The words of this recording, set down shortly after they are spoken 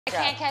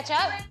Can't catch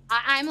up?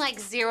 I'm like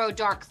 0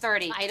 dark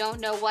 30. I don't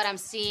know what I'm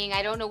seeing.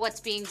 I don't know what's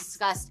being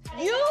discussed.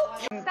 You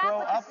grow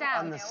up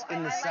in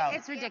the South.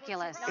 It's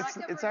ridiculous.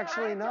 It's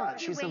actually not.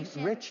 She's a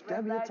rich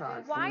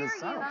debutante from the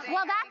South.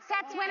 Well, that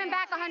sets women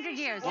back 100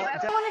 years. I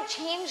want to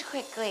change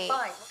quickly.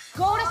 Fine.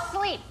 Go to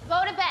sleep.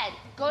 Go to bed.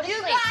 Go to sleep.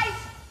 You guys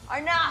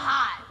are not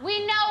hot. We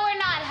know we're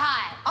not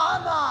hot.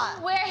 I'm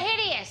hot. We're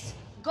hideous.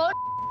 Go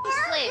to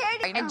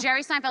sleep. And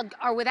Jerry Seinfeld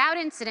are without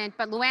incident,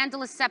 but Luann de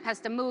Lesseps has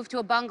to move to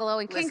a bungalow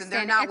in Kingston.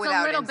 They're not it's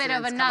without a little bit of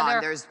incidents. Come on,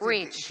 another there's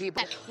reach.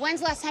 people.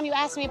 When's the last time you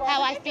asked me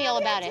how I feel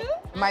about it?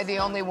 Am I the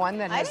only one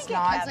that has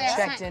not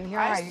checked in here?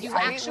 You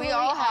actually we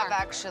all are. have,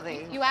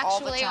 actually. You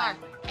actually all are. the time.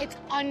 It's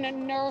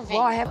unnerving.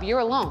 Well, You're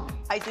alone.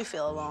 I do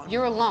feel alone.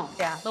 You're alone.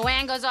 Yeah.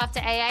 Luann goes off to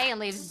AA and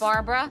leaves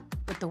Barbara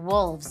with the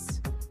wolves.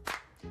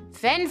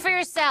 Fend for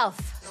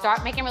yourself.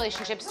 Start making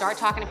relationships, start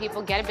talking to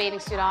people, get a bathing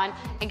suit on,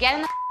 and get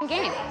in the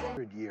game.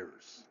 100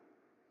 years.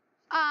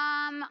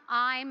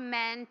 I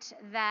meant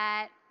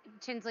that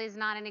Tinsley is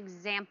not an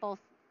example,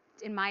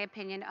 in my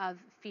opinion, of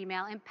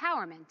female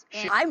empowerment.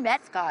 I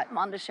met Scott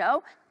on the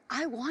show.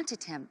 I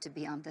wanted him to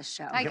be on this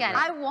show. I get it.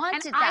 I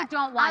wanted and that. I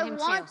don't want him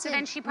to. So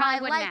then she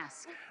probably wouldn't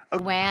ask.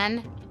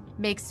 Luann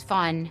makes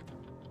fun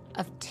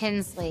of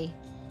Tinsley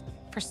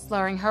for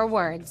slurring her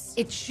words.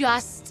 It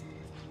just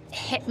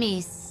hit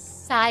me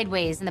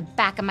sideways in the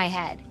back of my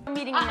head.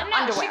 Meeting in your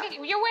underwear.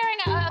 You're wearing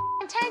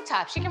a tank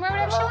top. She can wear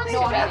whatever she wants No,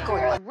 to. I'm not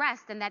going with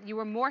Rest, and that you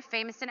were more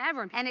famous than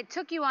ever. And it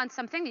took you on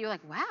something that you're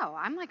like, wow,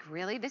 I'm like,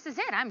 really? This is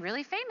it. I'm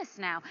really famous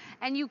now.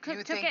 And you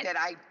took think it. that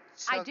I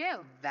took do.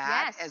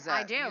 that Yes, as a...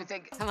 I do. You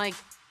think... I'm like,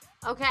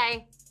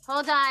 okay,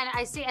 hold on.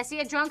 I see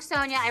a drunk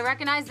Sonia. I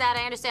recognize that.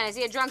 I understand. I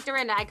see a drunk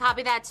Dorinda. I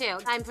copy that too.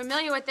 I'm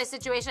familiar with this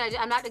situation.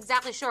 I'm not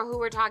exactly sure who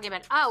we're talking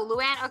about. Oh,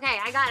 Luann. Okay,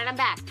 I got it. I'm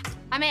back.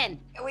 I'm in.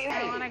 Wait,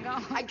 I want to go.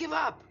 I give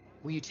up.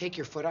 Will you take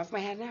your foot off my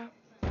head now?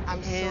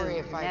 I'm sorry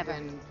if I've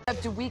been... I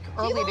left a week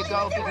Early early to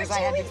go because I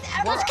had to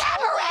work. It's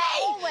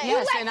cabaret!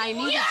 Yes, and I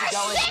needed to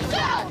go and do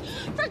that.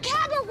 For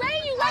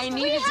cabaret, you left I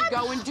needed to rehab?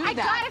 go and do I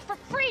that. got it for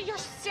free. You're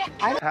sick.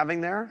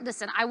 Having there?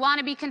 Listen, I want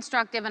to be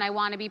constructive and I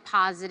want to be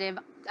positive.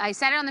 I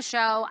said it on the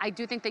show. I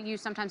do think that you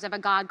sometimes have a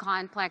God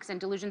complex and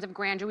delusions of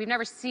grandeur. We've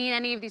never seen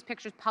any of these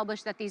pictures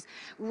published that these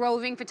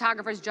roving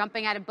photographers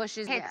jumping out of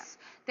bushes. They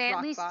at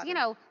Rock least, bottom. you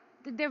know,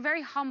 they're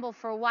very humble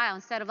for a while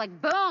instead of like,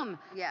 boom,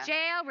 Yeah.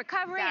 jail,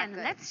 recovery, and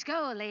Exactly. let's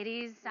go,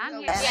 ladies. I'm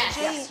here.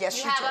 Yes,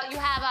 you you have do. you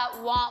have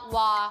a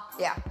want-wah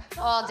Yeah.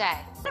 all day.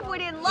 If we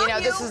didn't love You know,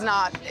 this is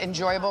not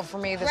enjoyable for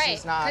me. This Right,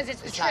 is not. because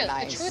it's the it's truth. not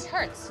nice. The truth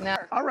hurts. No.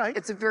 All right.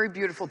 It's a very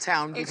beautiful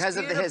town because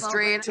of the beautiful,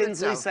 history. but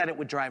Tinsley said it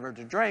would drive her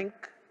to drink.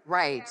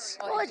 Right.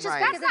 Well, it's just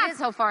right. That's not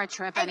so far a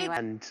trip anyway.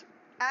 And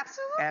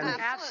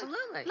Absolutely.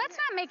 Absolutely. Let's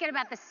not make it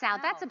about the South.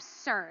 That's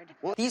absurd.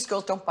 These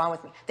girls don't bond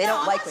with me. They No, don't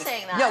I'm like not me.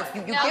 saying that. No,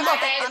 you No, give I- up.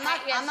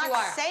 Yes, I'm you are.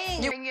 not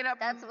saying You bring it up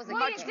Well, you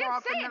much did more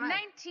often say it than I.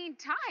 19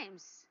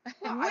 times. I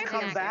come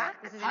inaccurate.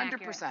 back This is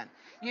inaccurate. 100%.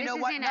 You This know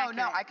is what? No,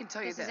 inaccurate. I can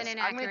tell you This is this. an I'm going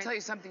to inaccurate tell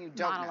you something you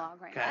don't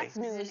monologue right Okay.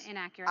 now. This is an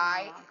inaccurate know. I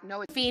monologue.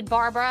 know it. Feed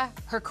Barbara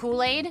her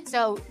Kool-Aid,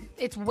 so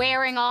it's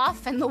wearing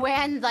off, and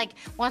Luann like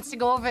wants to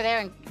go over there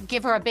and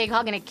give her a big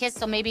hug and a kiss,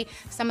 so maybe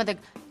some of the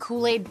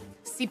Kool-Aid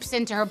seeps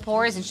into her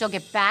pores and she'll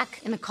get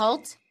back in the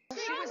cult. She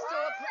was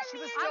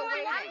still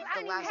waiting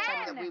the last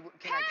time that we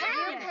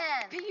connected.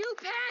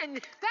 Pen.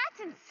 That's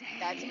insane.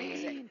 That's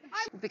amazing.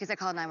 Because I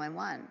called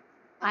 911.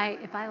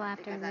 If I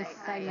laugh during this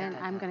segment,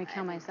 I'm gonna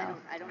kill myself.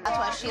 that's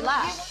why she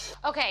laughed.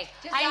 Okay,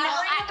 I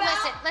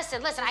know.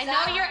 Listen. I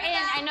know you're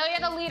in. I know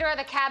you're the leader of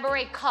the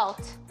cabaret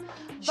cult,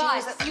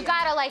 but you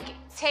gotta like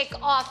take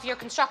off your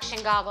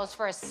construction goggles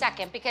for a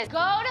second because go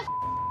to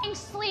f***ing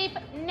sleep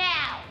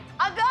now.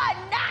 I'm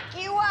gonna knock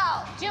you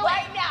out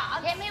right now.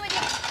 Hit me with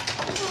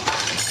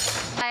your.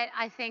 But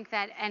I think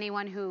that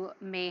anyone who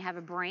may have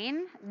a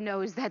brain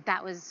knows that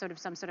that was sort of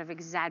some sort of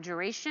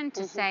exaggeration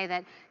to say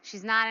that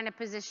she's not in a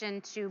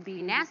position to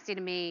be nasty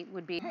to me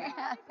would be.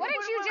 What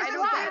did you just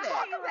watch?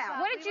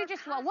 What did you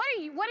just watch?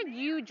 What did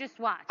you just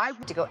watch?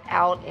 To go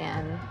out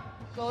and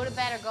Go to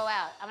bed or go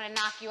out. I'm gonna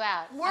knock you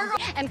out.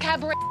 And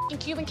cabaret, and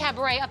Cuban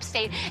cabaret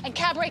upstate, and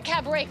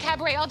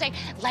cabaret all day.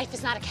 Life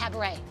is not a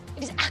cabaret.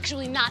 It is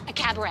actually not a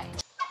cabaret.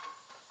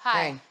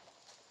 Hi. Hey.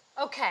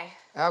 Okay.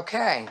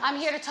 Okay. I'm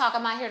here to talk.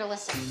 I'm not here to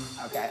listen.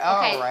 Okay. All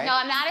Okay. right. No,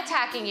 I'm not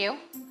attacking you.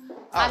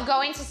 I'm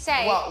going to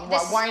say Well,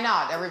 this. why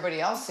not?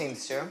 Everybody else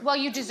seems to. Well,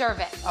 you deserve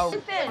it. Oh.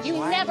 You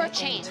Why never am I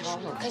change.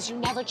 going to? Because you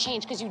never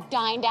change. Because you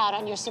dined out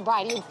on your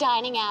sobriety. You're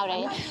dining out.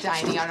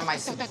 Dining out of my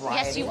sobriety.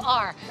 Yes, you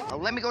are. Oh,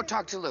 let me go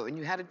talk to Lou. And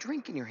you had a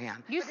drink in your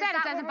hand. You said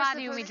it doesn't bother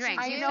you when we drink.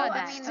 I You know, said but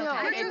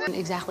that. still.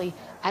 Exactly.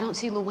 I don't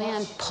see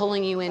Luann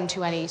pulling you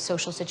into any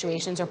social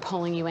situations or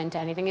pulling you into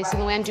anything. I see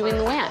Luann doing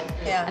Luann.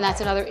 Yeah. And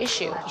that's another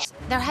issue.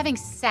 They're having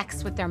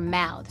sex with their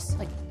mouths.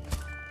 Like,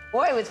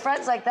 Boy, with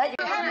friends like that, It's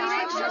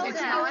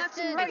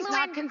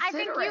not considerate. I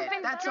think you've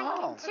been That's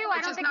drinking all. too.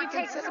 I don't think you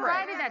take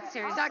sobriety that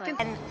seriously.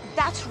 And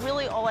that's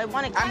really all I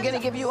want to. I'm gonna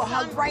give you a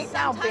hug right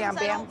now, Bam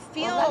Bam. I don't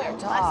feel. Well, let her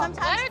talk. Sometimes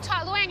Let her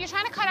talk. Luann, you're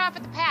trying to cut her off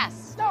at the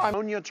pass.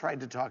 Sonia tried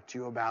to talk to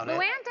you about it.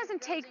 Luann doesn't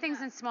take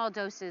things in small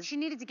doses. She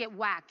needed to get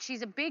whacked.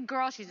 She's a big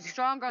girl. She's a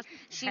strong girl.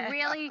 She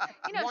really,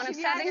 you know, One of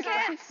she 7 needed to-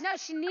 kids. No,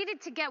 she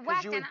needed to get Because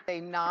whacked. you would And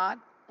say not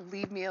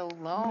leave me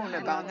alone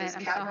about this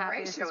I'm so cabaret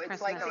happy this show. is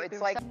It's like, Christmas.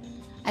 it's like,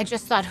 I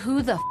just thought,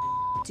 who the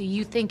do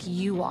you think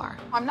you are?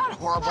 I'm not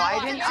horrible.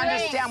 I didn't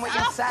understand what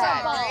you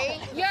said.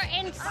 You're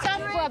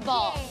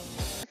insufferable.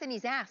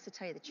 Bethenny's ass, to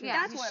tell you the truth.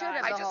 Yeah, That's you what should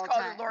have I the just whole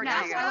called time. it Lord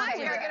That's Jigga. what I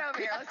Here, did. get over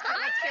here. Let's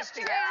kiss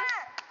together.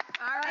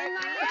 All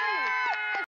right.